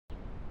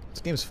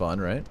This game's fun,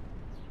 right?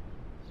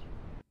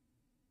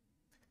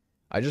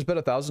 I just bet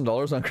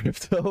 $1,000 on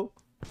crypto.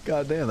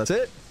 God damn, that's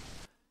it?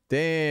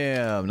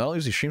 Damn. Not only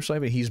is he stream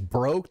sniping, he's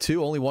broke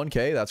too. Only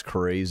 1K? That's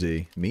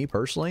crazy. Me,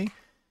 personally,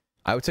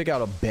 I would take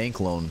out a bank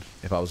loan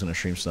if I was going to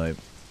stream snipe.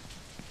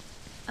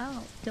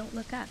 Oh, don't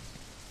look up.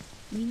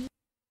 We need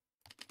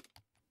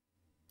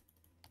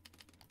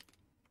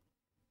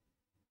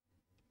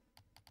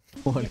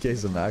 1K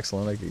is the max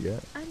loan I could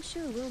get. I'm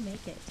sure we'll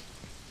make it.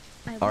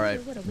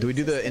 Alright, do we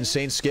do the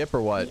insane skip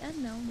or what?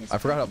 I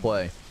forgot how to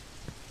play.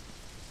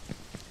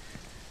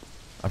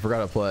 I forgot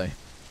how to play.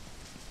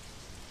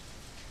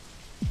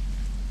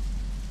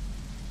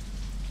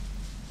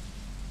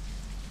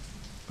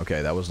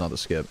 Okay, that was not the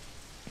skip.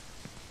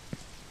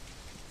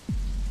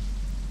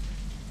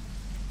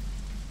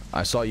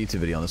 I saw a YouTube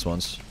video on this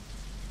once.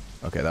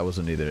 Okay, that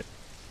wasn't either.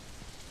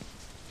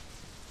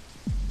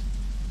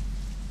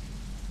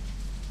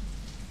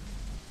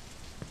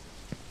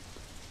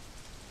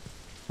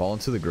 Fall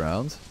into the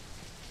ground.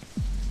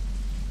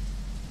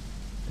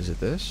 Is it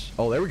this?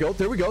 Oh, there we go.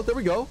 There we go. There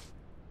we go.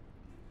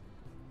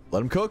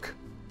 Let him cook.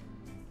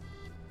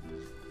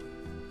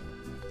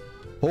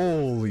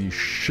 Holy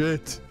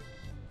shit.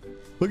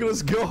 Look at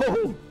us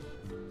go.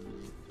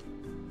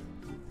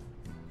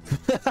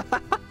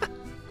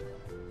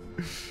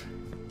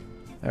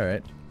 All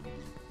right.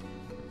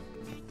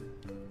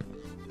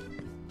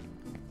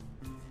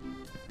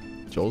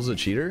 Joel's a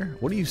cheater?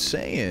 What are you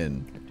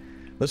saying?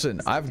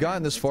 Listen, I've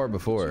gotten this far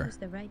before.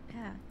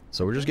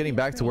 So we're just getting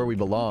back to where we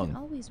belong.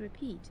 Always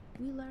repeat.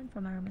 We learn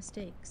from our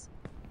mistakes.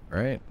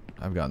 Right?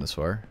 I've gotten this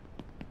far.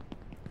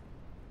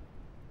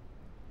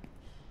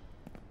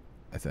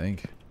 I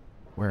think.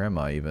 Where am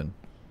I even?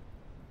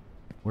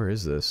 Where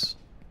is this?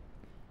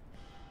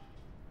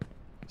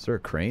 Is there a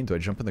crane? Do I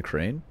jump in the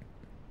crane?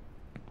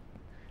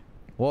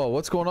 Whoa,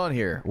 what's going on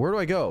here? Where do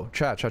I go?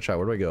 Chat,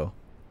 where do I go?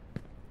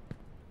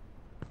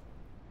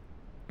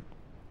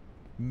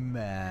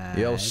 Man.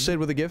 Yo, Sid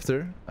with a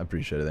gifter. I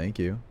appreciate it, thank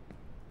you.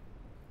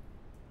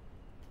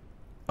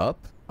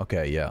 Up?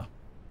 Okay, yeah.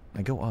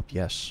 I go up,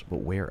 yes. But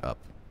where up?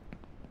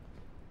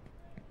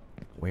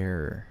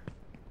 Where?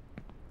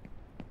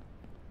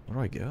 Where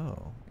do I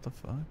go? What the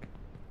fuck?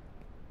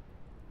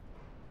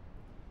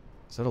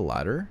 Is that a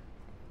ladder?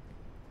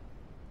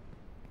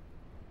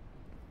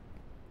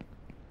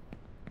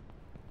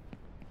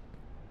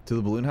 To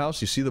the balloon house?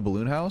 You see the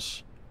balloon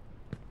house?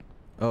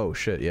 Oh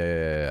shit,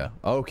 yeah.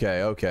 Okay.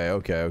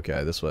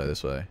 This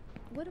way.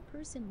 What a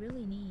person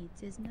really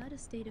needs is not a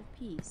state of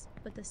peace,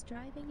 but the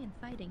striving and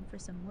fighting for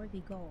some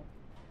worthy goal.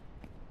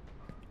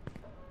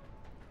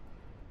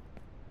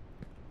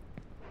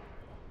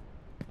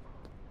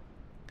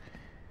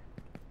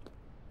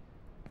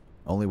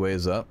 Only way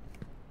is up.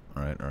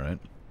 Alright.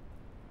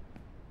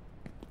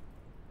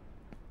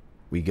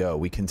 We go.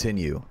 We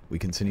continue. We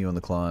continue on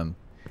the climb.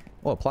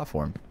 Oh, a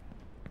platform.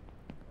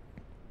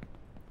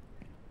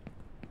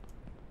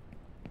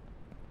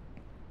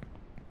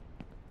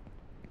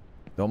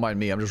 Don't mind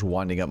me, I'm just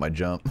winding up my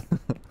jump.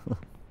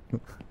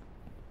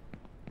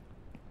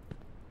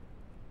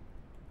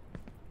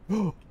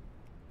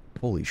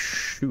 Holy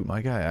shoot,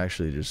 my guy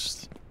actually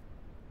just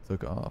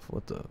took off.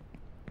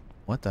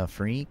 What the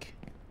freak?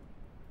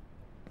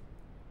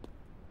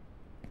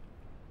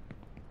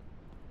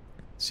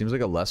 Seems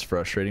like a less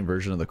frustrating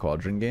version of the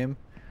quadrant game.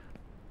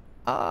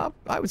 I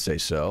would say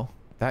so.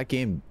 That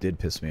game did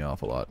piss me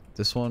off a lot.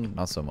 This one,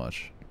 not so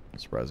much,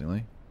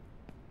 surprisingly.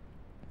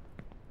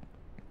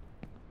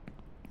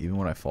 Even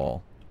when I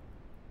fall.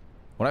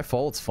 When I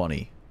fall, it's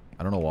funny.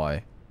 I don't know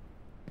why.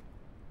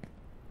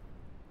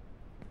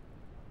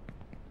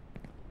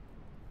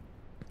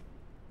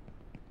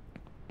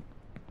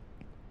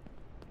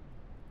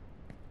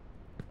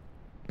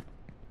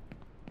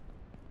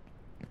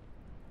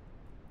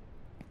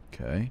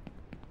 Okay.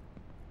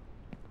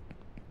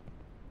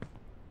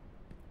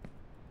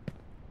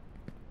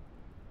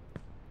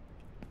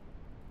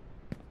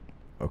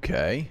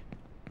 Okay.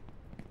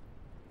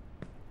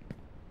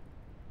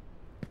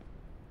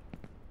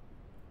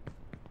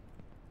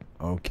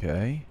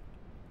 Okay.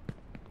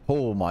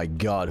 Oh my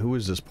god, who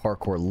is this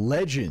parkour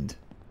legend?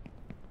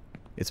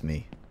 It's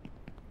me.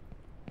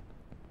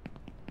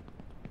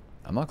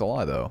 I'm not gonna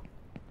lie though.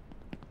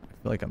 I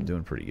feel like I'm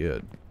doing pretty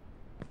good.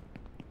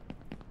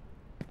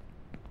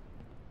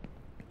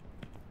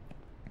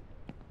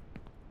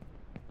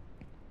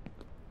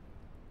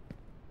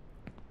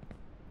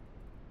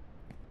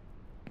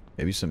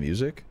 Maybe some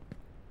music?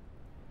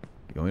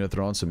 You want me to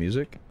throw on some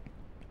music?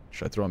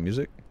 Should I throw on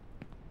music?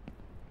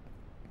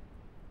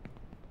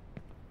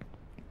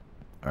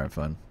 Alright,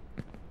 fun.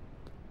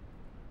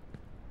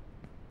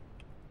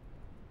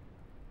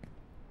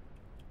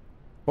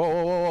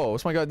 Whoa.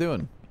 What's my guy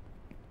doing?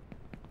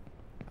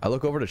 I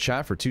look over to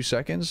chat for 2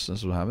 seconds. This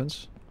is what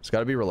happens. It's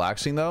gotta be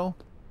relaxing, though.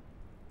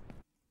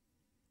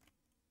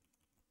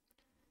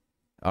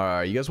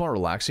 Alright, you guys want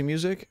relaxing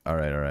music?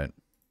 Alright.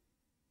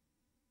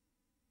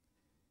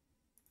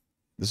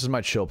 This is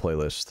my chill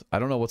playlist. I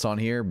don't know what's on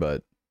here,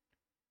 but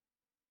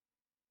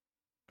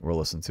we'll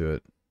listen to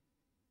it.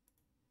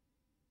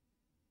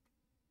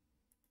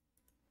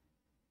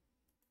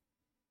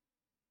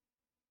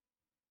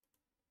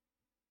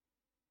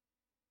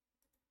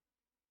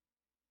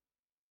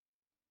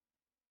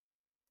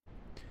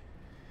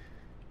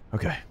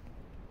 Okay.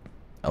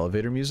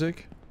 Elevator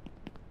music?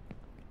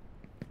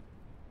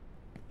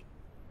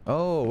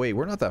 Oh, wait,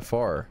 we're not that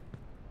far.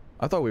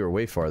 I thought we were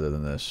way farther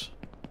than this.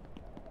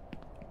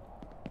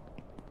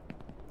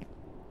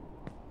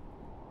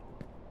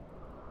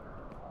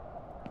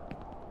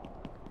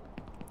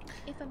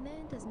 If a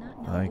man does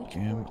not know I which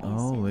am port he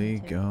is only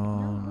sailing to,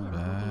 going no wind will be a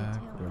tailwind.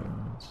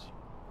 backwards.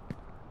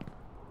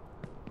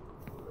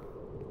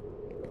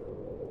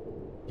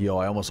 Yo,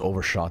 I almost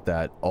overshot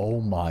that. Oh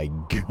my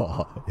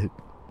god.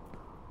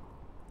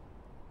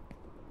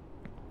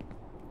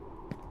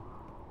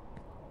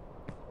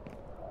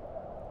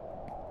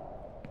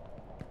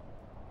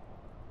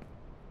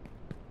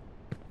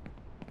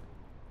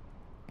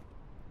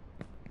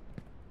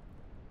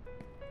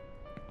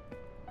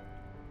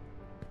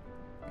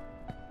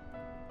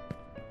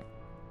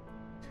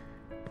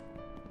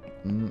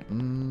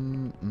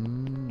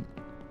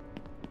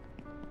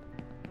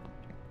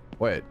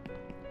 Wait.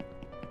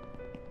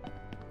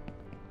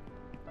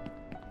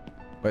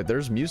 Wait,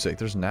 there's music.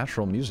 There's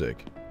natural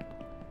music.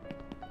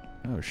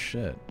 Oh,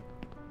 shit.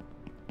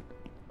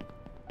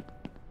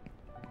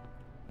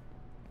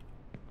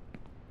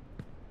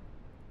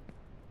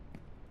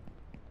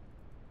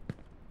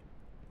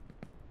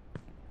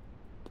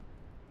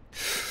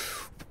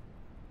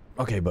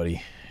 Okay,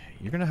 buddy.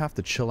 You're gonna have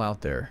to chill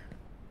out there.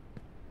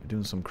 You're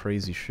doing some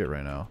crazy shit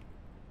right now.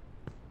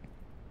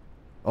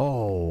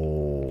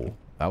 Oh,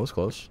 that was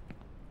close.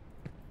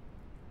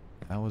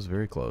 That was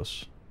very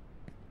close.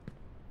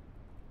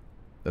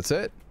 That's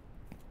it?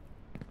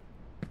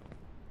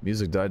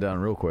 Music died down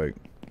real quick.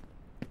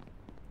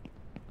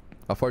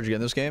 How far did you get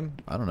in this game?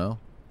 I don't know.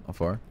 How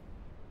far?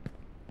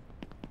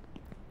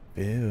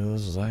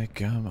 Feels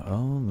like I'm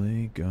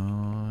only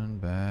going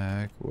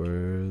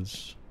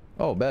backwards.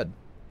 Oh, bed.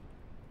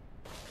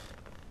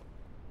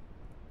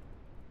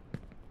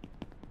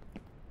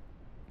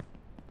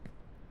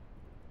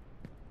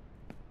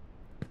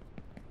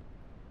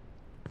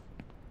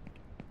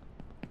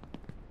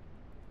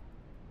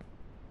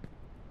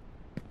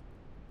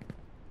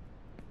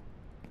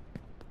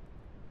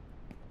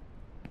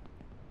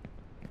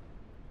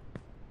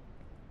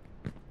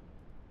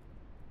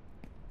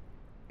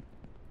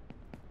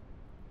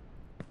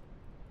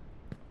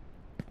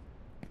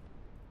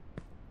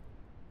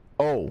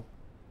 Oh.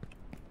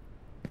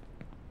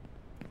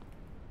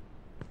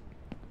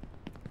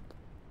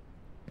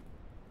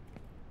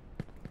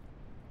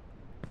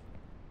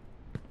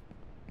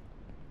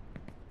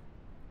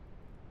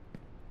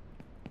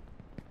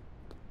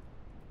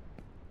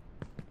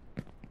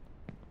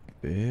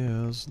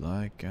 Feels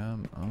like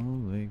I'm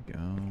only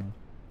going.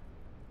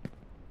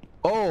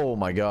 Oh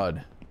my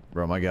god.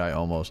 Bro, my guy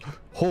almost.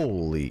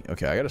 Holy.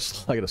 Okay, I gotta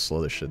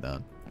slow this shit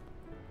down.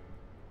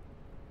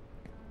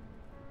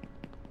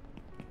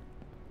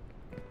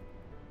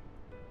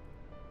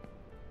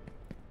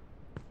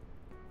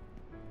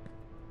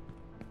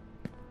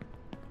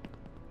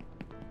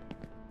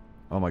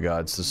 Oh my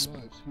god, it's this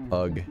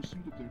pug.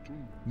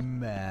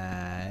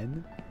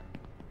 Man.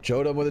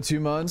 Jodum with the 2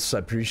 months. I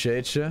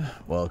appreciate you.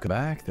 Welcome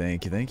back.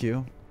 Thank you, thank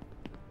you.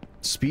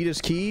 Speed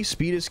is key.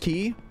 Speed is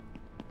key.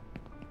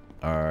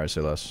 Alright, say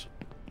less.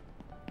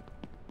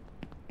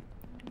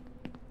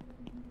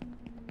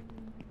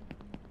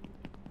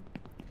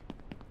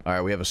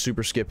 Alright, we have a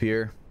super skip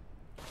here.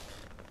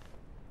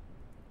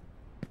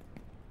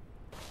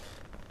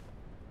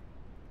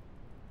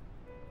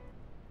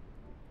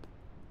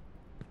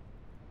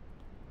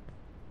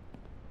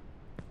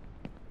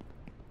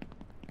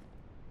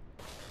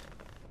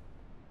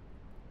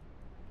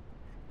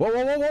 Whoa,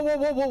 whoa, whoa, whoa,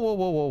 whoa, whoa, whoa,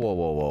 whoa, whoa, whoa,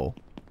 whoa, whoa.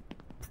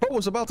 Bro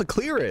was about to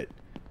clear it.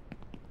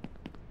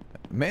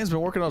 Man's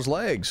been working on his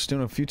legs,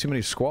 doing a few too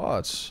many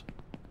squats.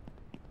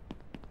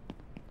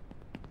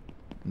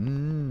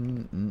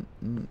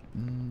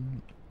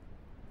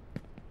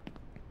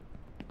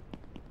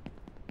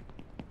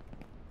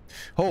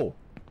 Oh,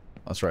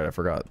 that's right, I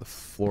forgot. The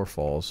floor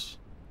falls.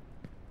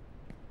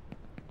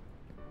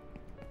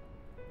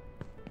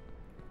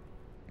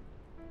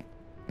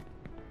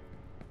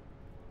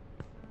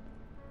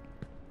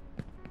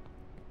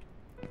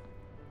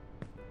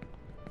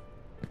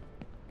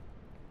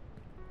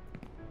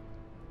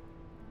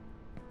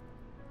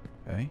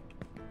 Okay.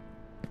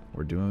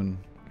 We're doing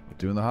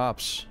the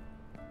hops.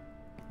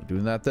 We're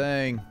doing that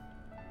thing.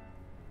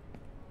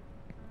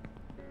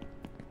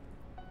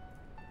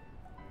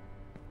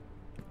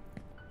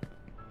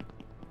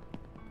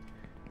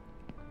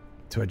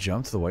 Do I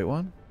jump to the white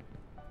one?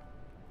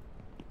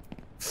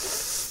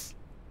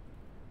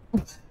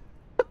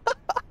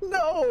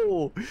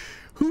 No!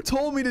 Who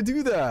told me to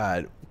do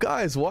that?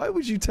 Guys, why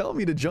would you tell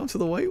me to jump to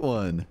the white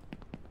one?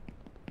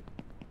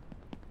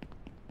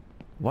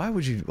 Why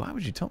would you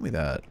tell me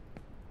that?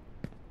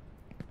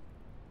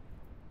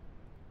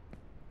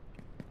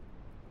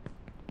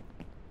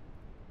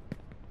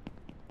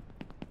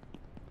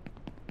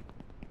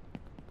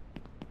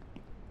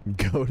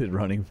 Goated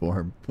running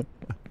form.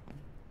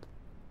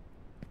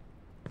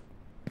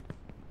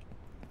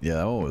 Yeah,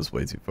 that one was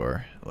way too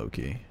far, low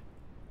key.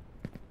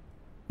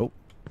 Oh.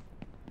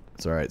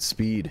 It's alright,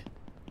 speed.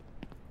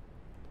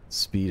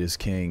 Speed is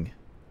king.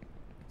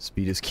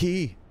 Speed is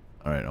key.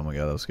 Alright, oh my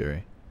god, that was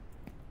scary.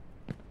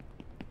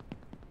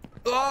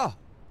 Ah!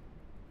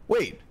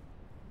 Wait!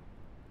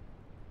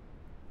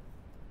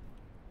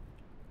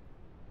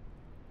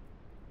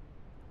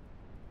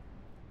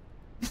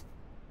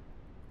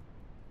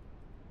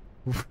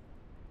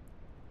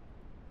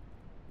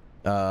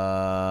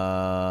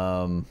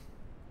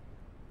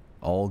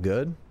 All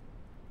good?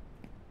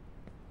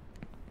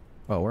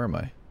 Oh, where am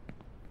I?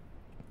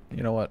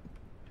 You know what?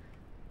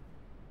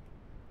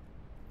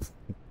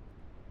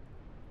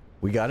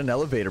 We got an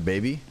elevator,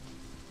 baby.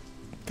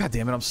 God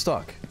damn it, I'm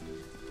stuck.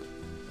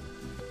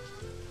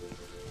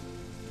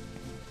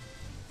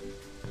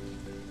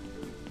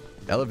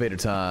 Elevator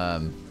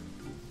time.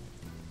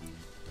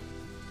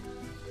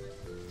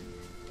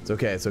 It's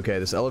okay, it's okay.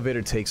 This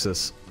elevator takes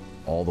us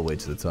all the way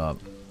to the top.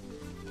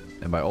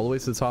 And by all the way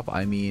to the top,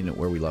 I mean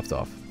where we left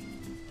off.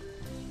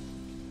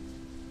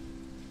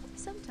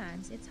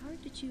 Sometimes it's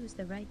hard to choose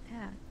the right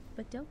path,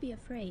 but don't be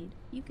afraid.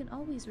 You can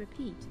always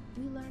repeat.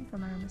 We learn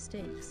from our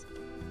mistakes.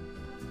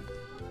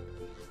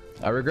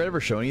 I regret ever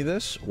showing you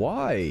this.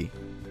 Why?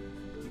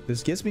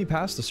 This gets me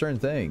past a certain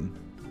thing.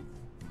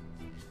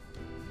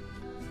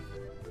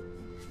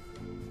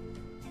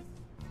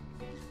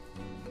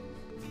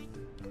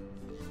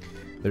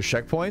 There's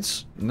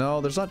checkpoints?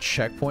 No, there's not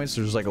checkpoints.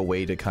 There's like a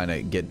way to kind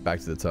of get back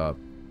to the top.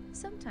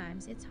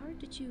 Sometimes it's hard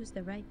to choose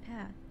the right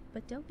path,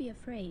 but don't be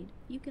afraid.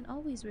 You can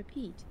always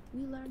repeat.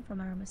 We learn from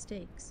our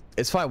mistakes.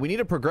 It's fine. We need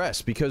to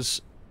progress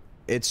because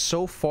it's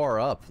so far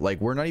up. Like,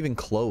 we're not even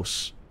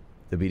close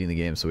to beating the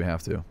game, so we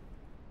have to.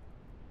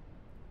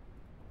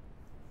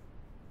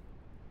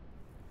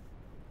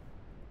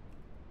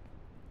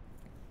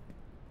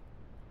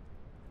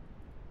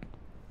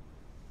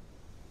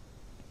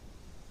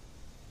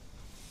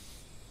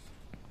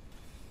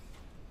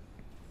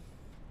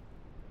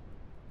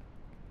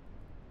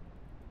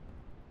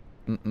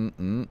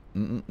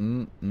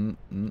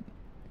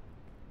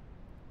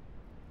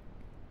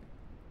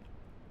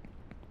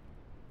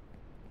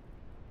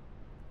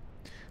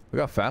 Look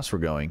how fast we're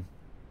going.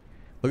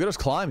 Look at us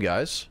climb,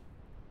 guys.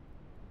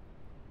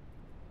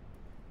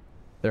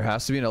 There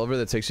has to be an elevator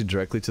that takes you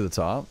directly to the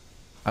top.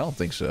 I don't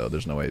think so.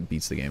 There's no way it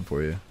beats the game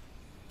for you.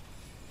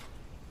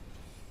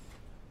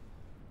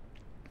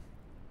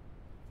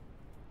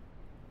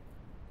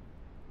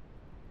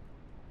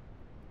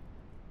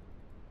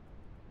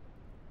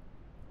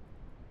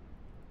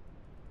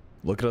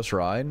 Look at us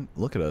ride.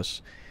 Look at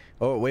us.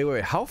 Oh,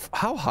 wait. How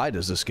high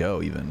does this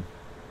go even?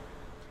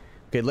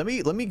 Okay, let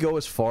me go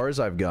as far as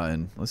I've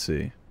gotten. Let's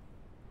see.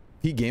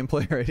 Peak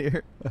gameplay right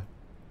here.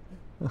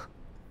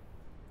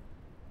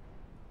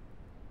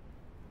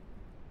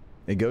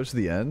 It goes to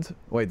the end.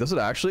 Wait, does it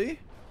actually?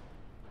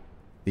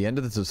 The end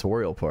of the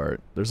tutorial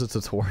part. There's a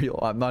tutorial.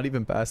 I'm not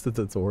even past the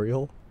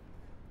tutorial.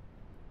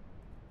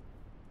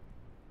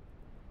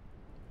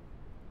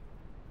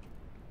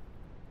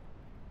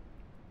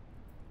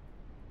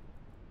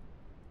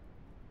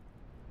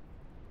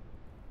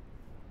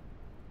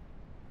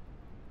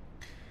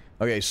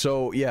 Okay,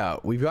 so yeah,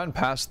 we've gotten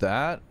past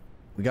that.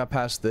 We got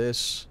past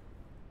this.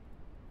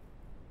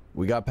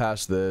 We got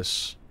past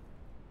this.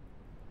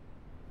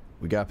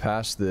 We got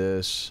past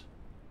this.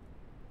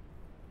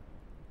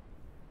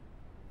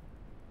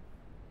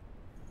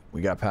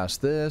 We got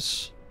past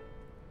this.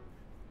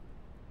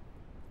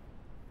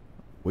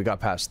 We got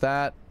past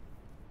that.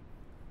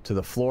 To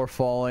the floor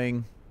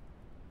falling.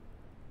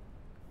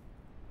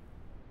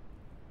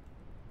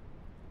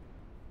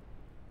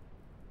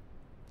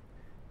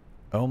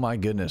 Oh my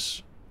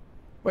goodness.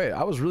 Wait,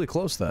 I was really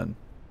close then.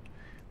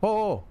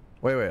 Oh,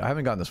 wait, I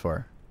haven't gotten this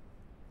far.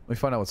 Let me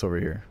find out what's over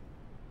here.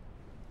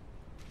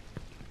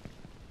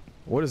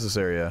 What is this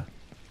area?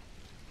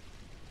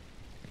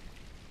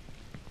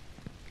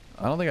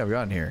 I don't think I've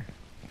gotten here.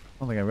 I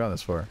don't think I've gotten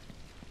this far.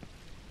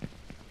 Is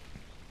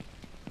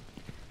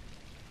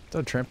that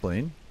a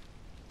trampoline?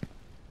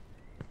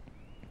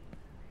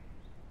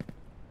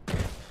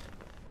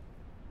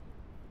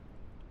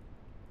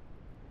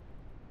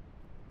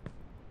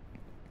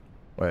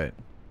 Wait.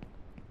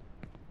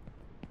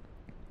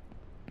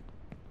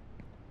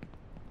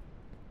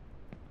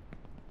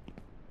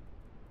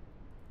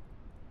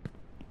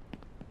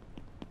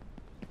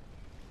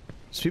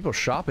 There's people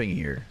shopping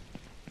here.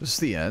 This is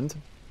the end?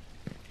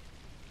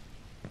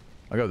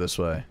 I'll go this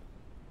way.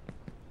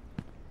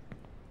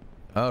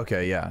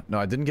 Okay, yeah. No,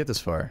 I didn't get this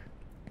far.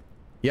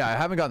 Yeah, I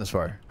haven't gotten this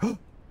far.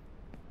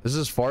 This is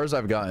as far as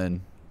I've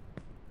gotten.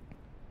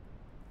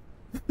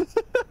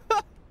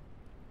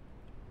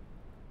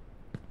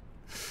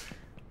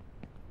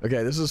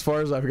 Okay, this is as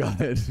far as I've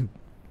gotten.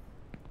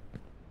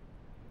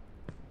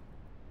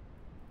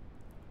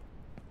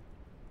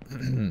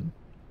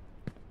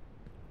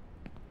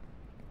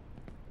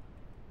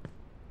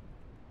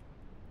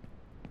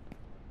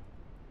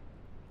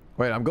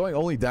 Wait, I'm going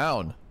only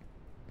down.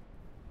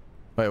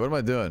 Wait, what am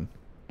I doing?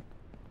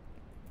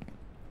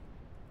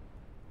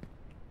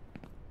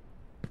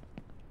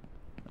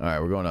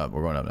 Alright, we're going up.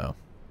 We're going up now.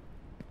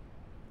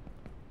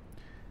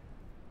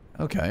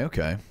 Okay,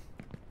 okay.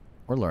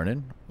 We're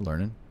learning. We're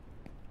learning.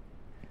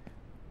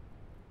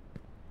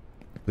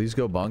 Please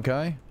go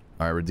Bankai.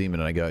 Alright, redeem it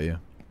and I got you.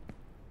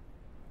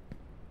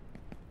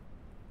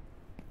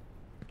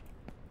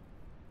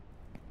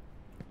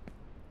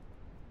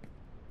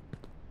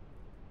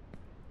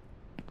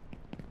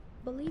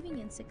 Believing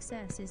in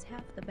success is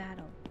half the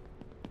battle.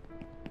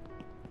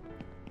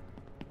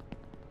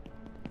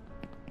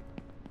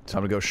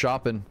 Time to go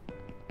shopping.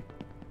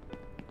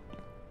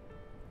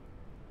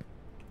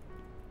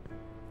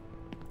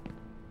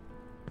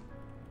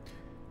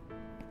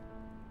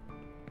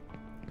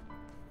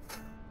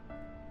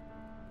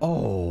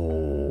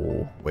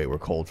 Oh, wait, we're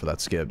cold for that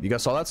skip. You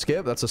guys saw that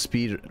skip? That's a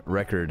speed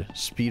record,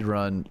 speed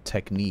run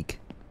technique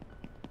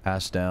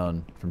passed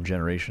down from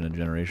generation to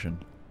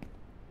generation.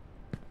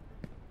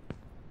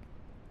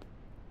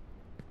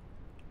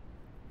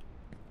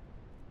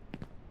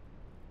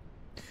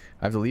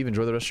 I have to leave.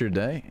 Enjoy the rest of your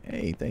day.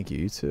 Hey, thank you.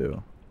 You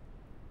too.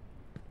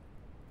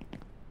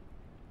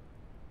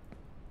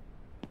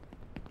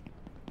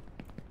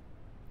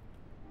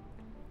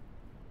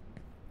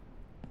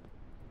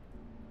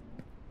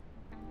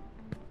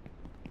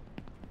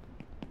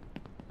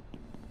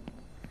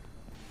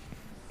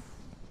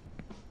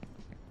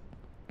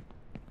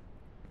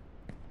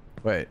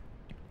 Wait.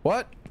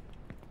 What?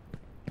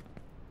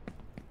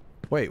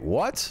 Wait,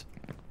 what?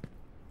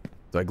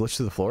 Did I glitch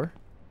through the floor?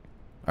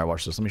 Alright,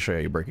 watch this. Let me show you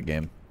how you break a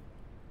game.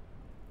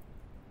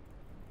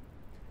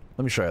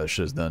 Let me show you how this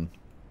shit is done.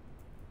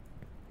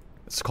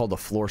 It's called the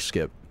floor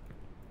skip.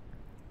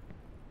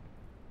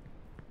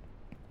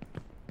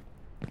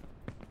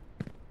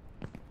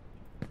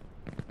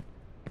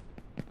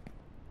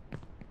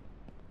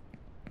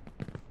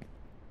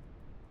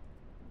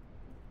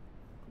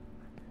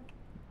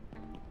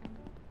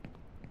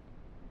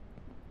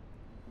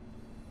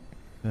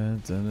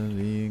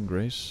 Identity and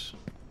grace.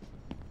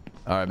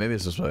 Alright, maybe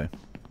it's this way.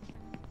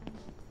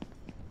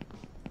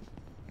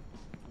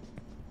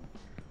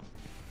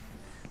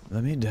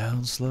 Let me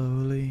down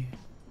slowly.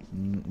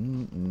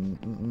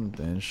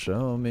 Then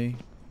show me.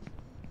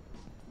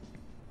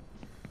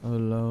 Oh,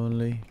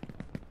 lonely.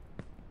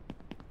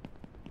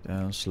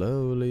 Down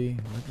slowly.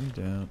 Let me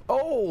down.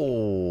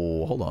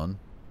 Oh, hold on.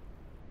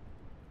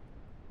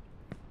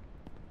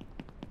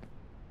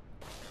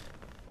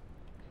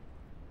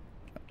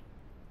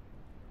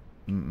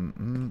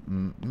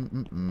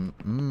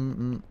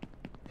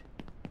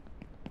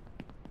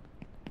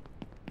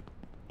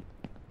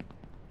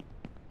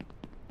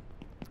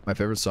 My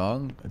favorite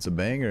song? It's a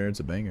banger. It's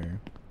a banger.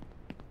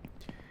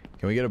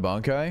 Can we get a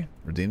Bankai?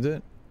 Redeemed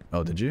it?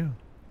 Oh, did you?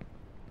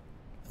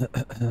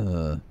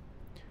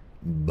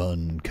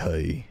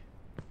 Bankai.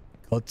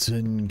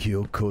 Katen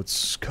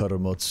Kyokotsu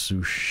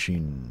Karamatsu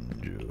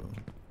Shinju.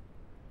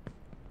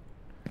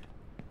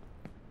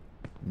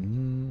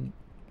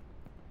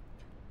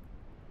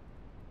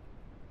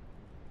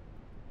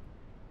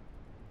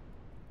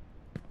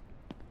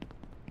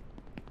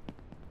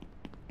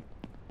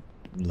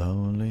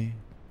 Lonely.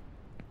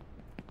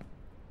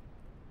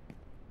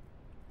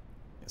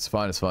 It's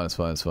fine, it's fine, it's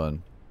fine, it's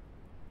fine.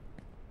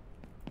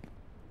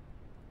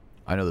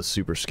 I know the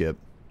super skip.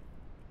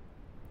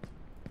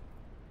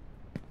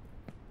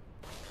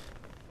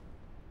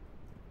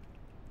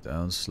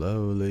 Down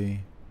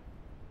slowly.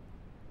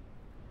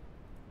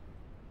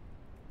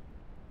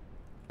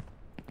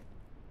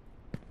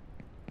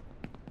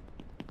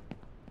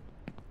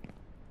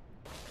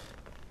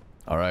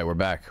 Alright, we're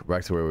back. We're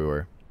back to where we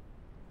were.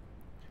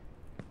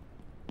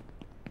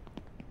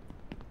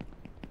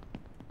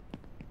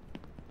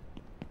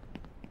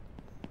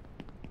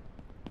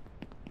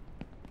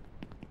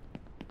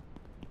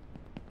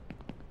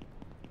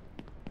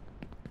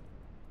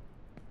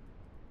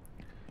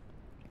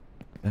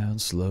 Down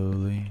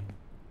slowly.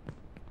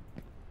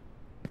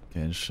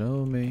 Can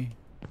show me.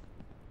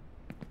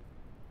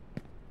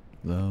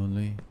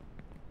 Lonely.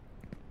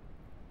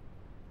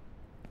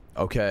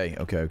 Okay,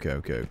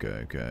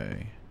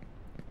 okay.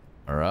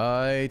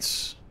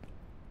 Alright.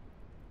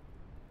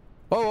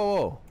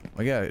 Whoa.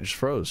 Oh yeah, it just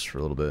froze for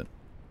a little bit.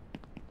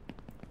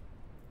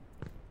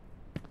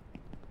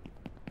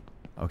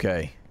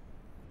 Okay.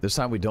 This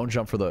time we don't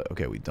jump for the...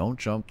 Okay, we don't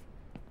jump.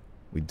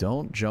 We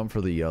don't jump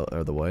for the yellow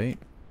or the white.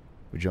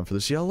 We jump for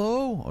this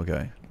yellow.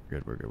 Okay.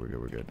 We're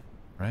good.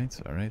 Alright.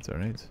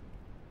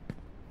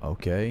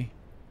 Okay.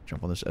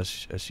 Jump on this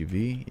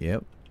SUV.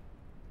 Yep.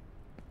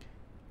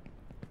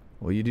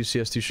 Will you do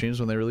CS2 streams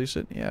when they release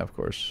it? Yeah, of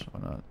course. Why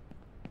not?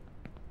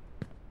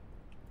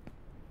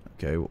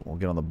 Okay, we'll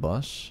get on the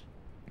bus.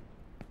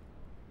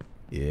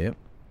 Yep.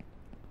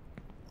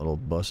 Little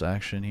bus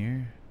action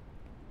here.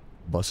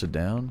 Bus it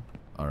down.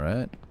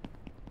 Alright.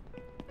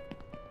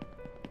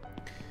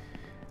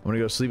 I'm gonna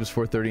go sleep. It's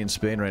 4:30 in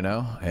Spain right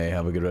now. Hey,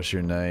 have a good rest of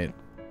your night.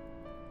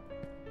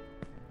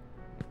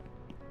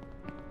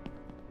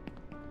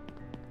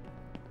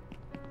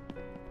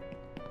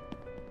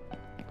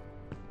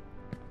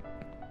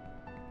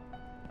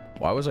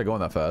 Why was I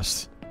going that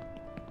fast?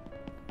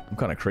 I'm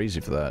kind of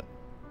crazy for that.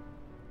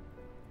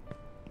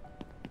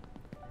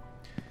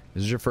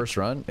 Is this your first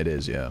run? It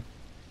is, yeah.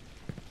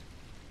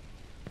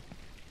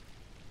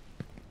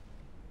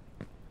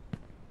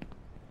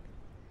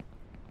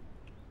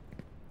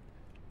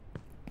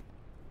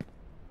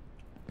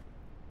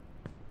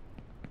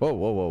 Whoa,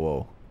 whoa, whoa,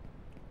 whoa.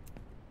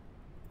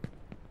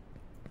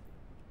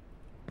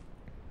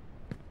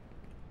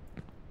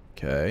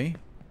 Okay.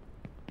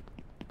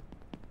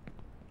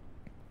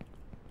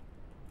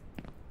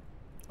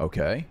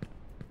 Okay.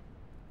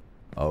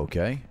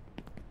 Okay.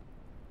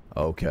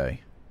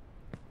 Okay.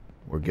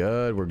 We're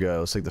good, we're good.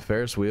 Let's take the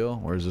Ferris wheel.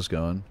 Where's this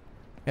going?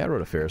 Yeah, I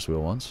rode a Ferris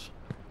wheel once.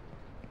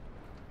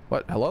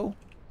 What? Hello?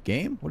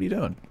 Game? What are you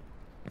doing?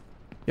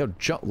 Yo,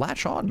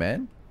 latch on,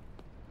 man.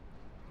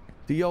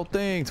 Do your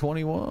thing,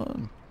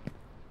 21.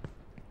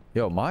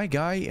 Yo, my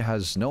guy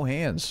has no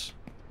hands.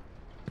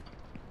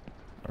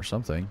 Or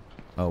something.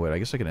 Oh, wait, I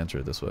guess I can enter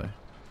it this way.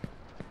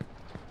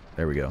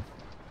 There we go.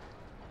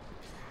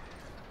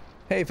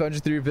 Hey, found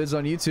you through your vids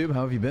on YouTube.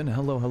 How have you been?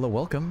 Hello, hello,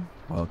 welcome.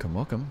 Welcome,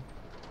 welcome.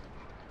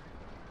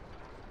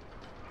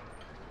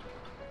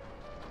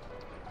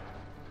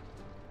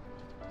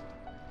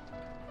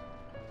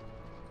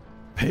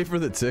 Pay for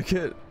the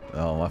ticket?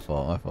 Oh, my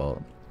fault, my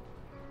fault.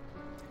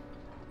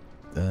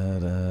 Da,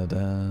 da,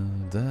 da,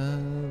 da,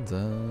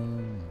 da.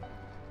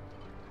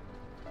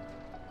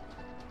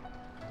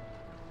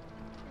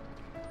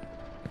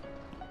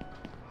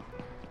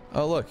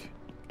 Oh, look.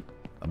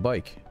 A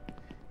bike.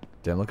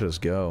 Damn, look at us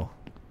go.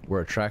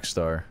 We're a track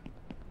star.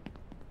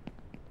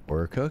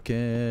 We're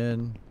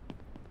cooking.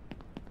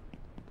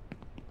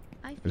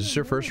 Is this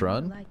your first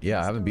run?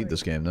 Yeah, I haven't beat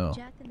this game, no.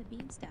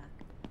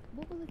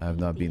 I have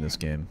not beaten this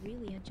game.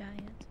 Really a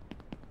giant.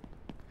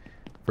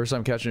 First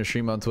time catching a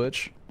stream on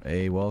Twitch.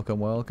 Hey, welcome,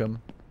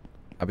 welcome.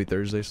 Happy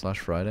Thursday /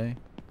 Friday.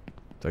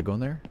 Did I go in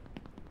there?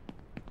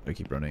 I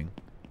keep running.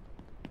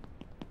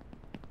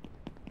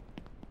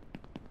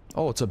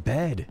 Oh, it's a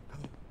bed.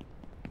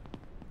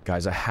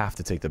 Guys, I have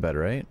to take the bed,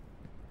 right?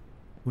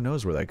 Who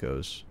knows where that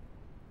goes?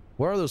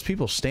 Where are those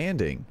people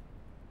standing?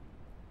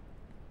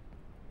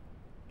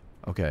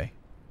 Okay.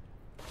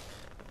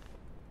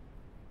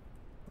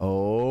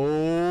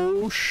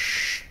 Oh,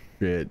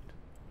 shit.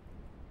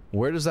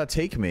 Where does that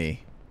take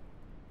me?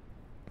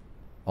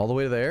 All the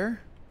way to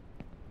there?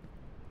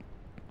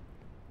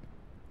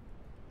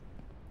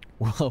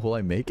 Will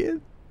I make it?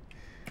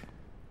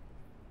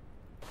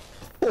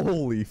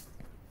 Holy f...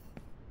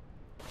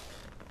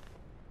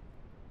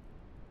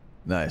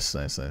 Nice,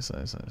 nice, nice,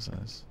 nice, nice,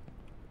 nice.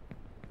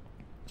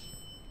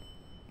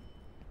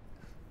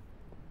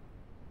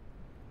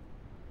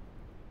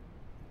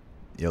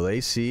 Yo,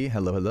 AC,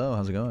 hello, hello,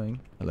 how's it going?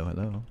 Hello,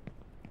 hello.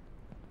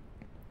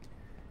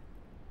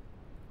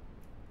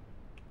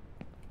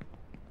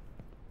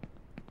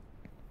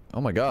 Oh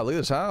my god, look at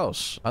this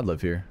house. I'd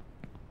live here.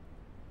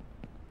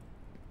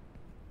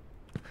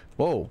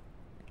 Whoa.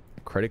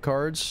 Credit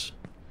cards.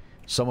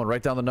 Someone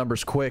write down the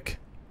numbers quick.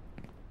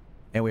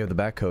 And we have the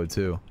back code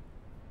too.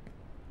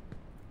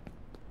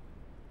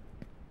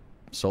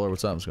 Solar,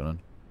 what's up? What's going on?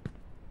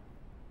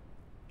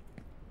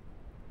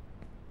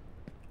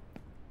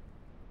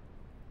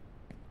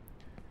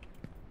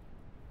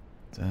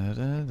 Da,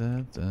 da,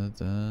 da, da,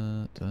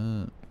 da,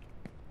 da.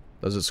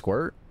 Does it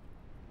squirt?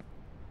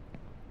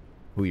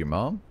 Who, your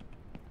mom?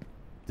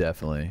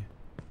 Definitely.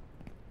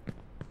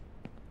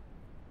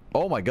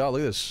 Oh my god,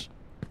 look at this.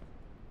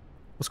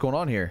 What's going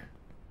on here?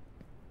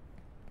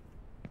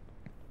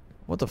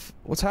 What the f-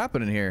 what's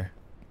happening here?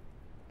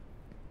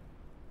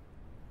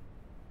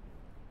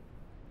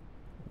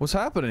 What's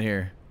happening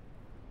here?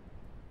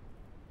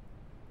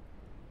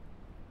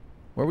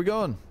 Where are we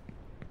going?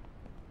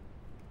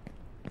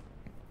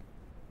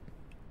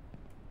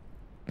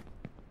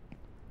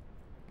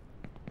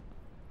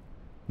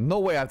 No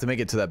way I have to make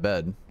it to that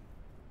bed.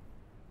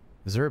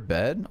 Is there a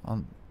bed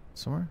on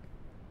somewhere?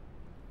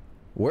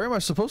 Where am I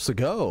supposed to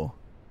go?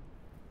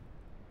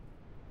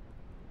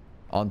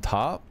 On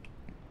top?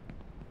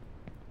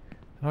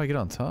 How do I get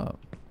on top?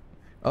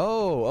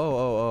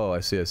 Oh, I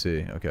see, I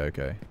see. Okay,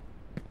 okay.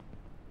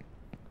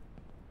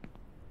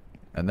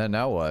 And then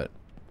now what?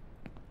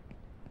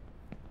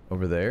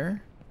 Over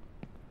there?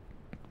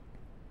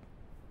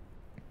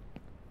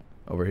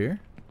 Over here?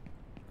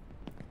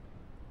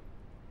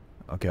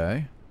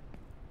 Okay.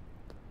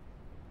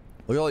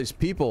 Look at all these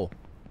people.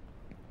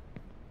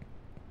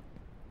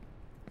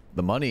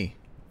 The money.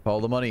 Follow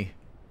the money.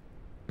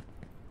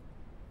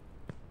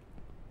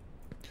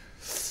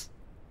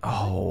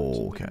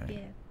 Oh,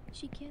 okay.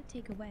 She can't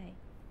take away.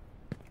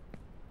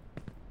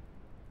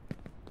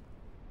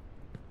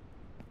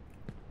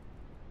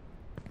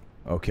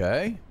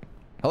 Okay.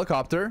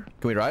 Helicopter.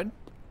 Can we ride?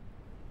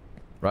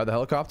 Ride the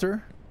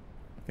helicopter?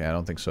 Yeah, I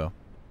don't think so.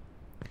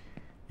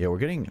 Yeah, we're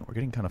getting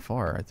kind of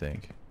far, I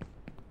think.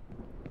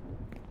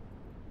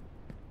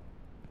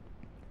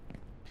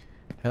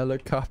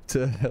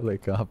 Helicopter,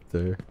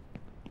 helicopter.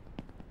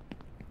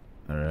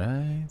 All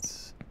right.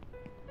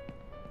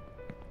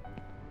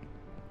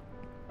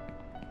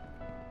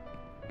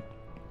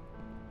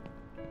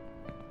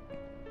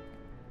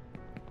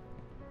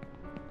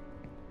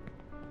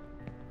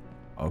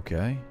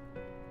 Okay.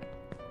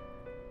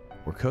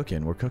 We're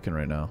cooking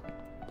right now.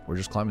 We're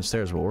just climbing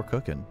stairs, but we're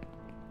cooking.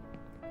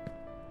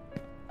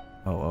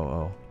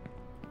 Oh.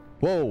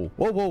 Whoa,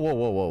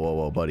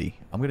 buddy.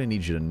 I'm gonna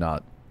need you to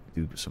not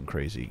do some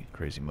crazy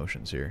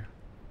motions here.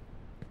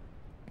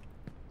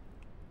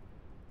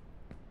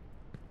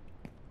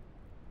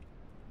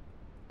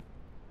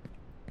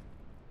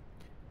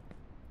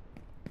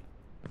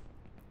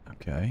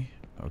 Okay,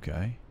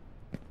 okay.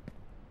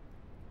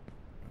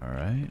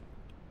 Alright.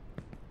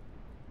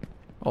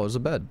 Oh, there's a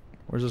bed.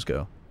 Where's this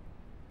go?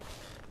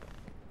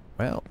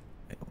 Well,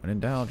 when in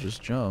doubt,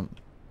 just jump.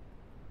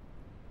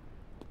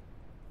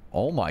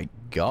 Oh my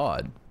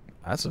god.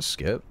 That's a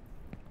skip.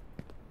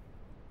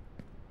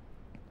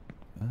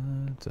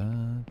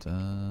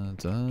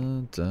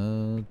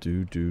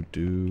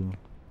 Do.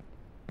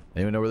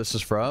 Anyone know where this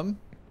is from?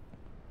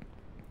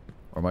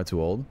 Or am I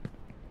too old?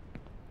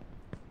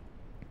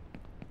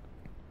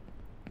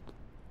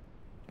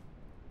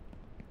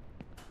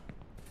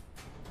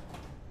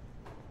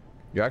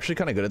 You're actually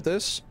kind of good at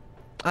this?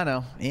 I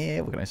know.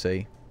 Yeah, what can I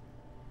say?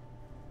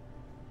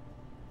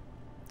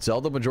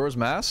 Zelda Majora's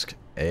Mask?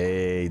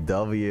 Hey,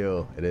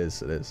 W. It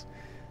is, it is.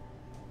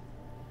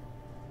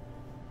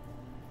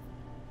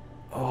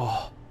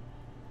 Oh.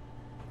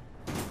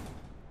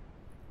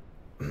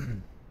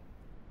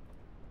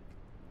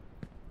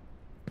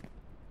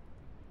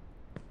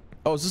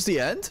 Oh, is this the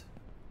end?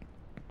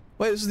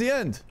 Wait, this is the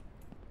end.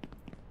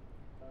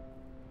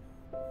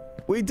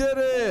 We did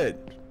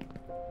it!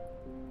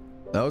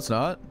 No, it's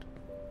not.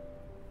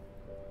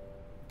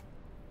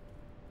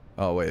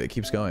 Oh, wait, it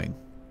keeps going.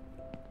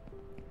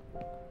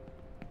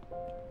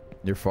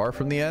 You're far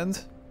from the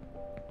end?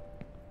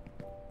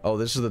 Oh,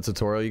 this is the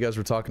tutorial you guys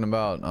were talking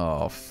about?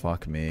 Oh,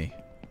 fuck me.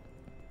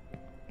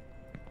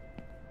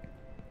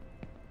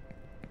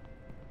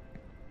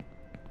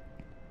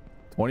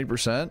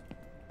 %?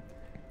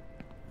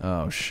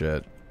 Oh,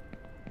 shit.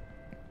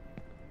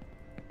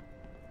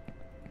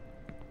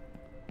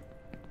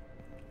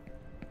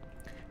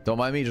 Don't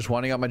mind me just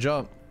winding up my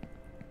jump.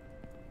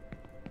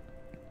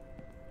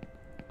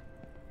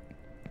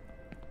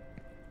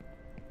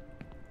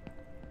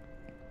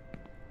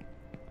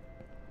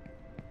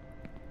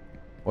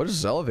 What is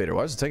this elevator?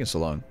 Why is it taking so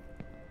long?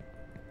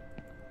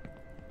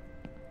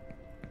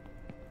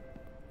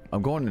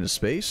 I'm going into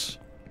space?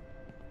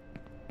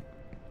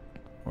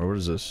 Or what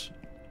is this?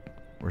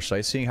 We're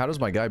sightseeing? How does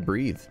my guy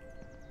breathe?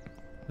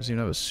 Doesn't even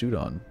have a suit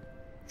on.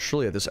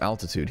 Surely at this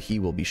altitude, he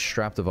will be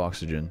strapped of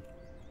oxygen.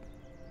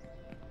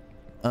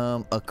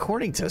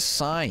 According to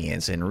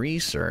science and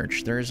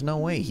research, there is no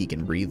way he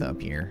can breathe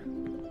up here.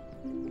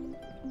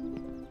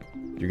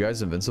 Your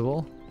guy's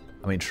invincible?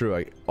 I mean,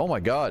 true, oh my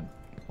god.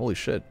 Holy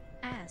shit.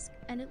 Ask,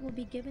 and it will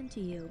be given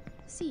to you.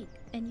 Seek,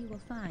 and you will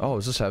find. Oh,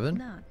 is this heaven?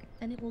 Knock,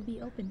 and it will be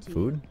open to you.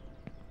 Food?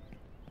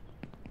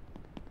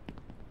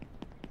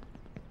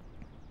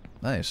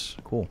 Nice.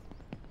 Cool.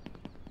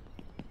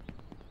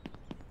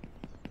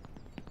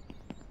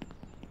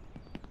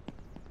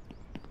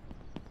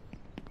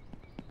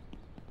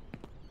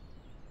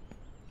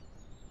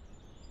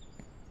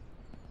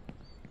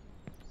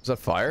 Is that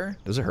fire?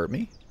 Does it hurt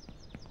me?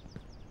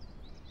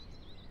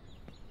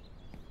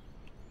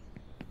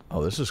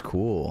 Oh, this is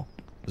cool.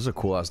 This is a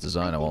cool ass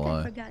design, I won't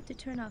lie. I forgot to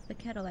turn off the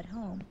kettle at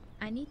home.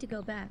 I need to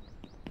go back.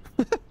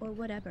 Or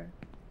whatever.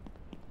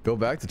 Go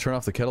back to turn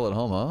off the kettle at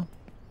home, huh?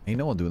 Ain't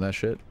no one doing that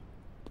shit.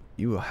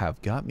 You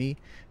have got me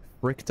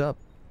fricked up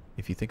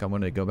if you think I'm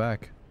gonna go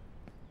back.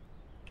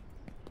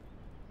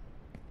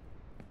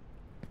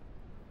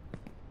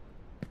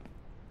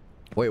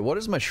 Wait, what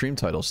does my stream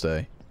title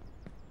say?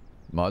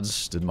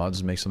 Mods, did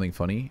mods make something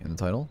funny in the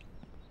title?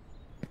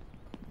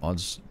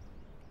 Mods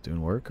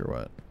doing work or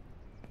what?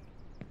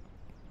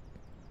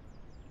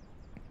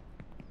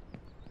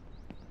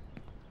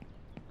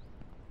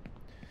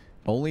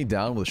 Only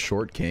down with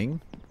short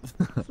king?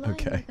 Flying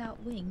Okay. without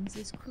wings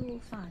is cruel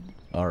fun.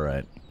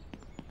 Alright.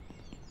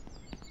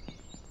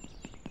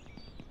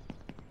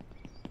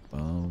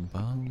 Bum,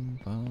 bum,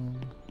 bum.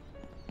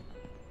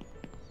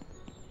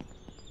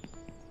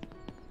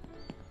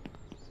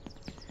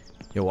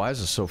 Yo, why is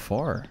this so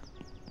far?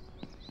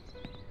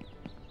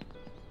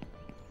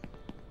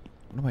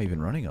 What am I even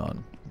running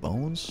on?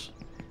 Bones?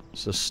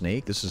 Is this a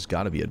snake? This has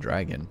got to be a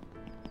dragon.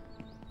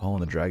 Oh,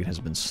 and the dragon has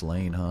been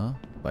slain, huh?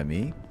 By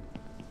me?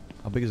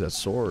 How big is that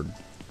sword?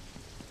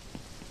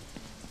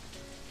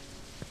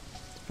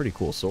 It's a pretty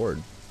cool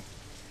sword.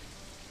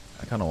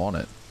 I kind of want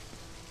it.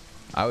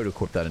 I would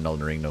equip that in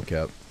Elden Ring, no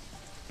cap.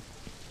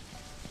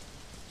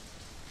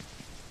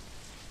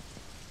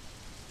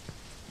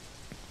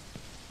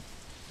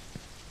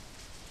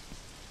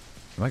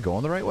 Am I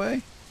going the right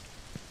way?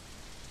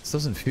 This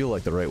doesn't feel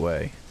like the right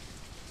way.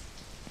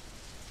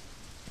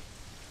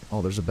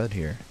 Oh, there's a bed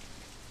here.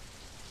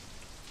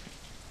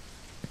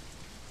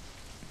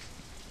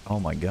 Oh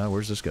my god,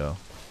 where's this go?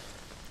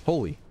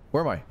 Holy,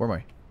 where am I? Where am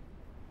I?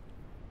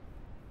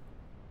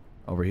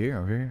 Over here,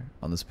 over here?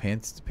 On this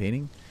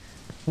painting?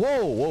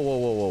 Whoa, whoa, whoa,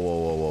 whoa, whoa, whoa,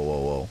 whoa, whoa,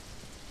 whoa, whoa.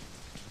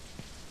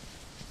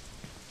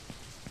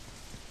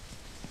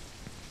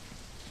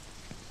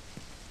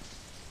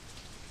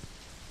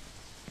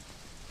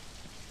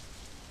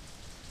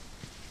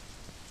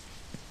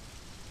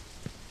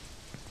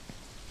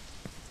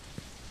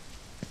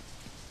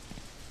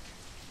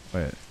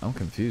 Wait, I'm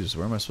confused.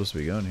 Where am I supposed to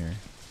be going here?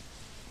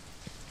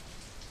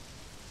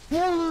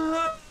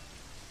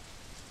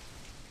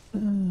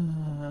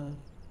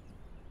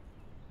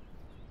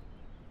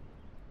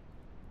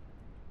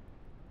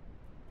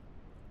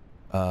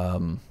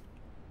 Um.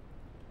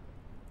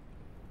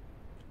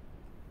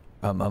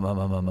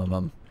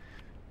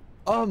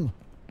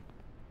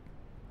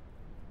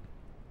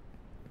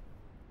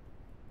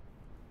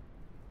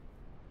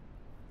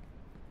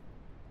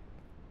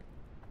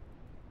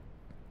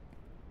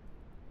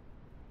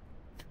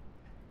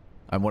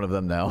 I'm one of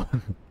them now.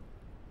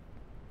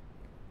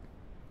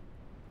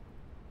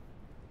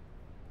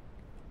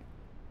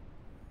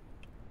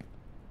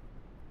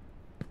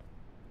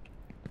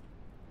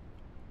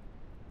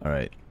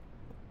 Alright.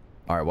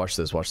 Alright, watch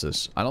this, watch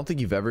this. I don't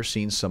think you've ever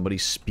seen somebody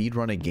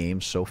speedrun a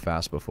game so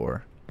fast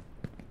before.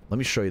 Let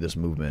me show you this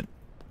movement.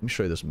 Let me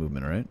show you this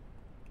movement, alright?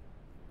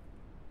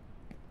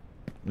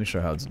 Let me show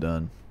you how it's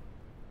done.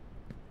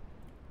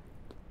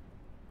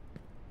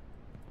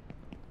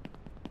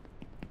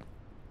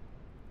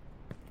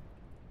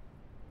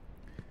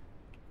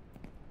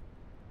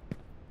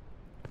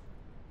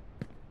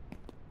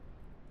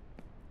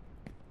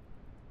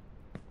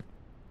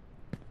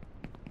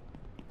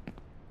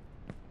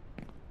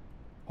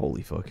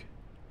 Holy fuck.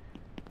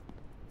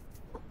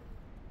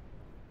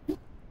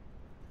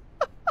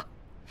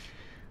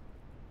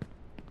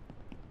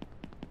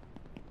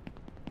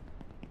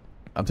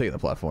 I'm taking the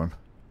platform.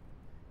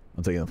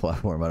 I'm taking the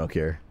platform, I don't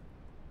care.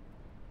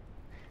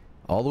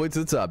 All the way to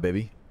the top,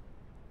 baby.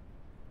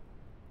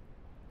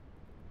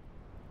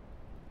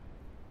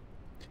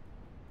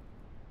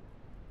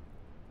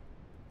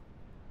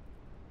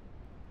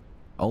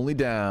 Only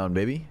down,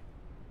 baby.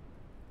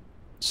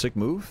 Sick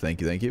move. Thank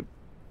you, thank you.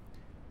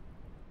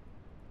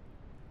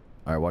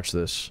 Alright, watch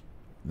this.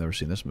 Never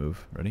seen this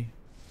move. Ready?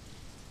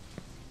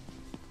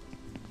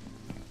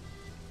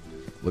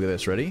 Look at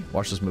this. Ready?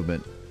 Watch this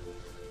movement.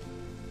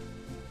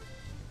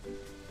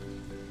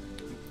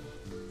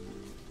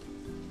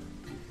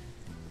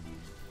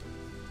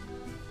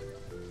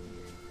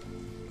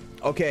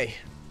 Okay.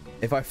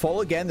 If I fall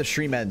again, the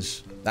stream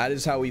ends. That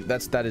is how we...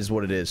 that is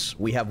what it is.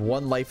 We have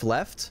 1 life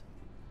left.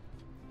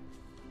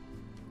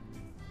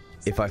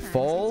 If I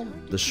fall,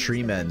 the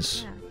stream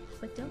ends.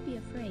 But don't be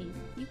afraid.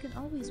 You can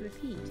always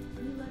repeat.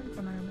 We learn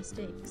from our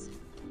mistakes.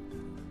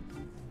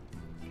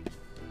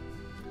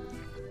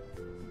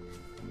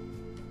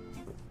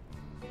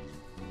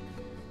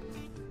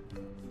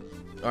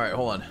 Alright,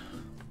 hold on.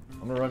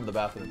 I'm gonna run to the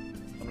bathroom.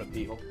 I'm gonna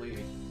pee.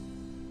 Hopefully,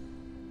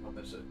 I'll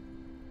miss it.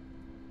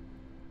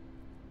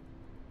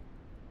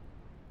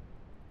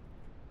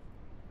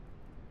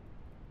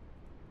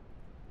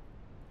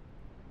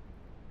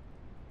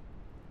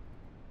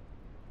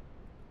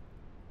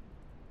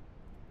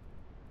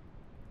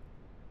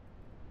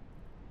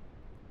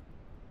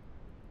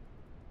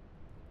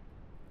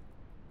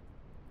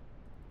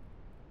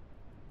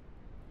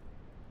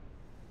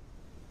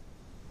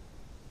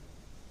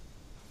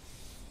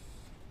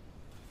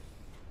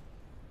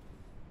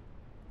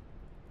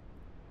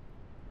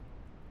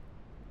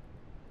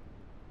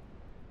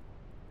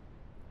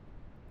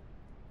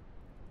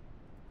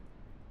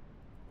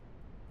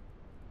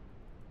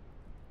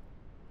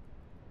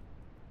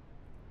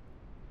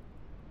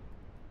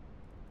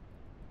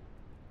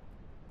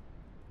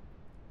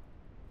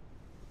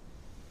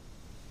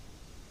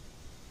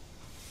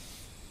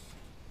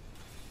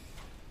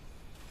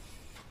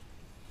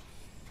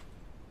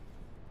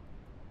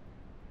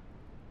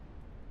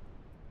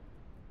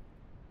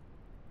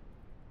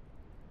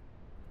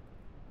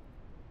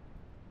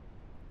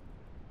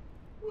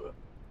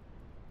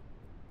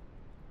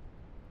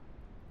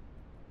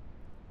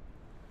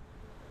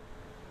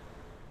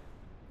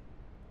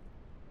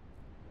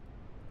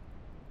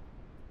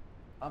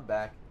 I'm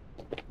back.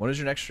 When is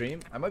your next stream?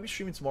 I might be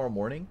streaming tomorrow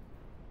morning.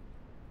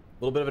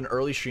 A little bit of an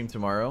early stream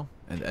tomorrow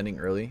and ending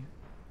early.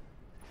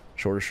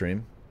 Shorter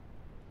stream.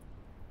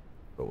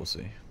 But we'll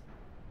see.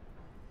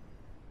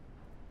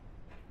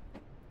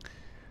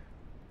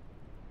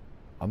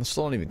 I'm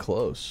still not even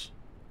close.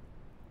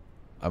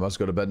 I must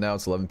go to bed now.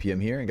 It's 11 p.m.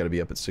 here and got to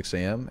be up at 6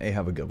 a.m. Hey,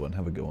 have a good one.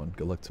 Have a good one.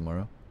 Good luck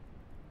tomorrow.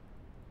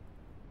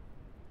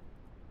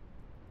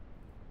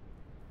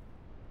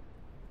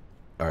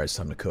 Alright, it's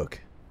time to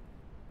cook.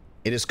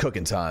 It is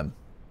cooking time.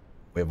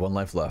 We have 1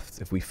 life left.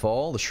 If we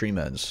fall, the stream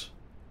ends.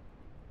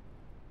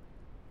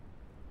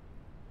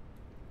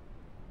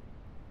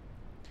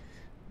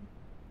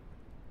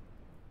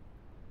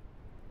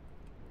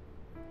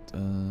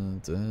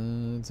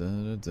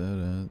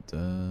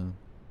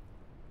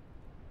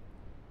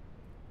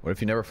 What if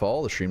you never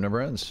fall? The stream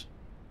never ends.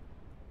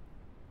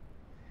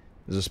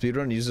 Does a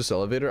speedrun use this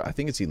elevator? I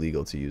think it's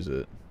illegal to use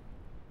it.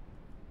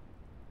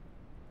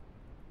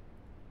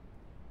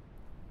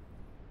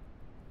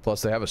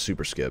 Plus, they have a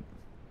super skip.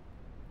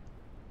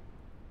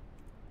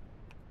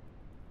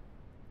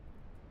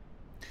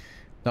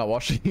 Not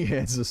washing your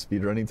hands is a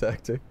speedrunning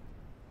tactic.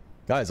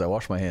 Guys, I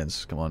wash my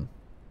hands. Come on.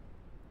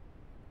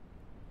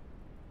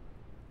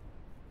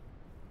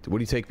 What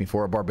do you take me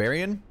for? A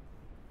barbarian?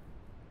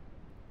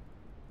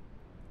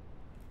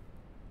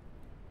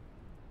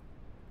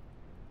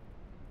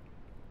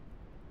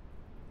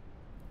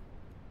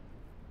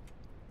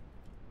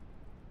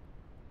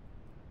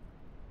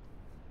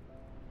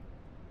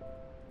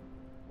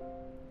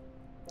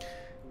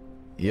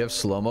 You have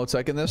slow-mo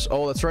tech in this?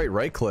 Oh, that's right.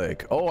 Right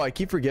click. Oh, I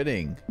keep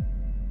forgetting.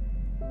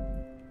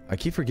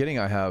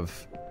 I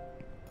have...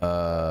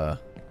 yeah,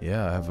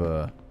 I have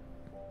a...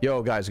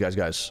 Yo, guys.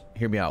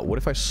 Hear me out. What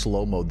if I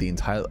slow-mo the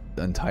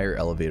entire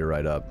elevator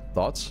ride up?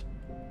 Thoughts?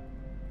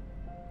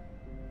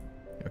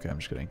 Okay, I'm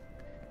just kidding.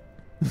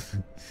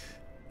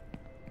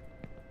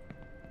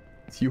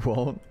 You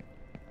won't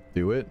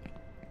do it?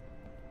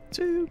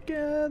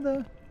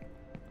 Together.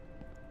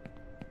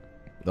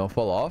 Don't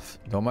fall off.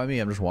 Don't mind me.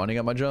 I'm just winding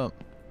up my jump.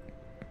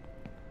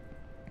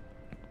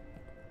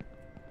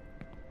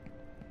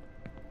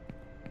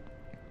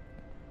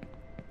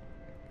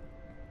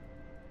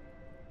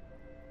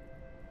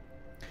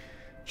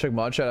 Check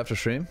mod chat after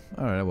stream.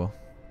 Alright, I will.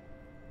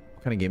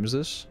 What kind of game is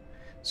this?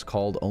 It's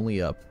called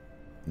Only Up.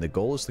 And the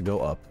goal is to go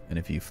up. And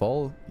if you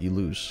fall, you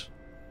lose.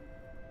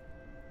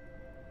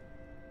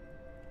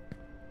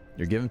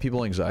 You're giving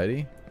people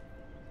anxiety?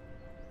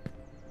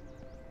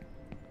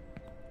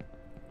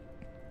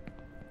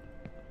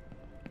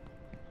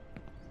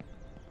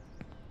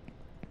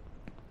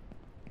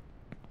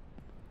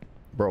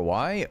 Bro,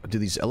 why do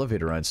these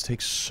elevator rides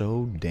take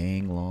so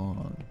dang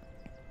long?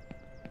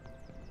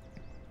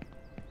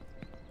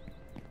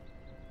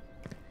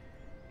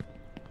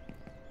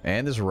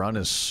 And this run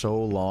is so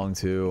long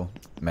too.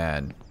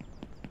 Man.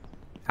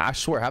 I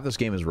swear half this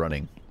game is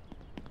running.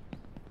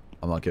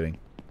 I'm not kidding.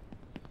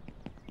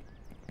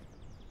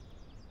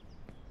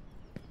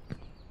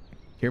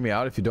 Hear me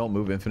out, if you don't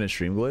move infinite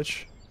stream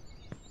glitch.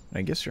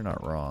 I guess you're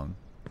not wrong.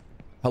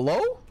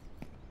 Hello?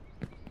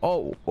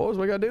 Oh, what was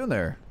my guy doing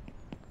there?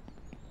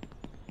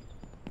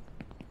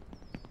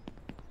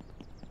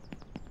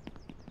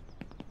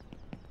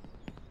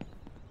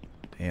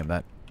 Damn,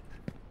 that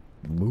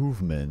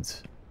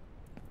movement.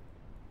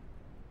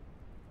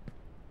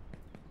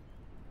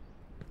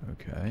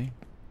 Okay.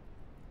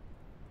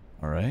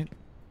 Alright.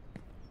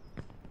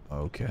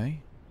 Okay.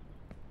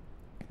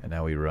 And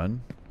now we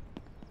run.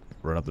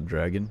 Run up the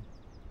dragon.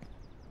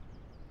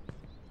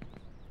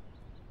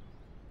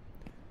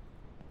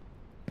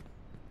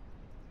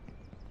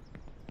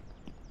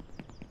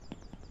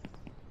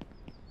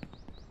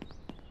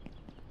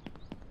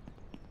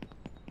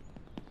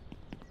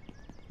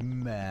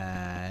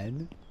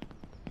 Man.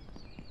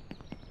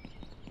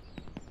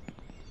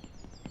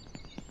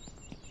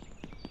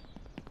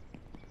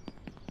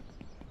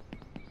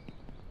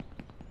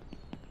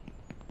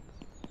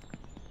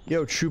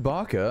 Yo,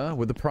 Chewbacca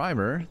with the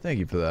primer. Thank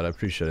you for that. I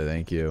appreciate it.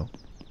 Thank you.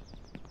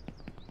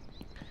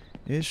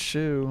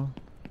 Issue.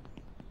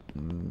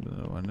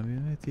 I want to be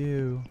with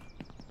you.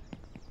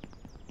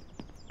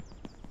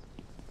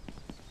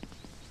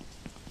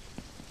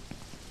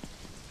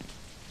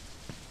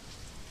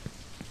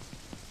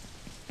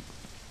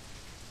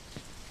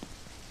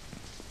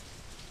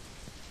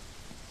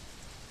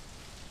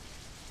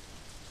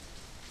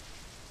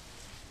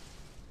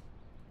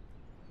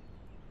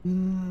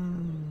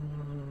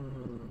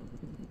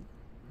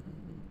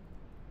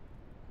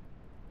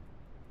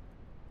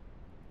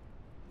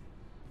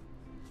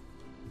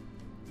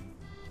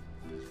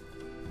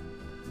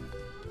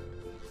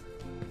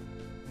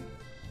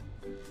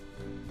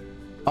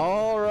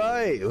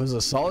 Alright, it was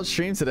a solid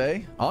stream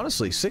today.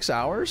 Honestly, 6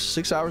 hours?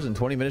 6 hours and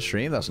 20-minute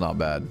stream? That's not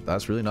bad.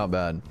 That's really not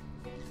bad.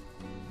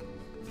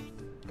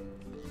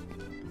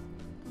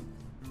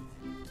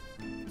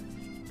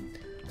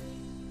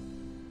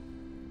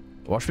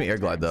 Watch me air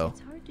glide though. It's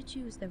hard to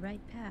choose the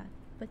right path,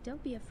 but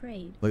don't be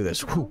afraid. Look at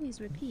this.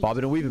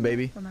 Bobbing and weaving,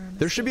 baby.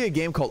 There should be a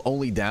game called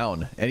Only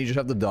Down, and you just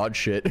have to dodge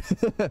shit.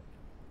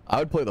 I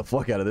would play the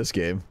fuck out of this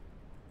game.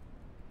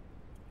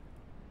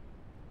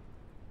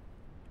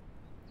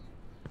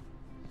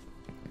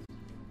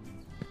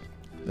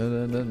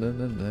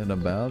 And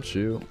about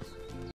you.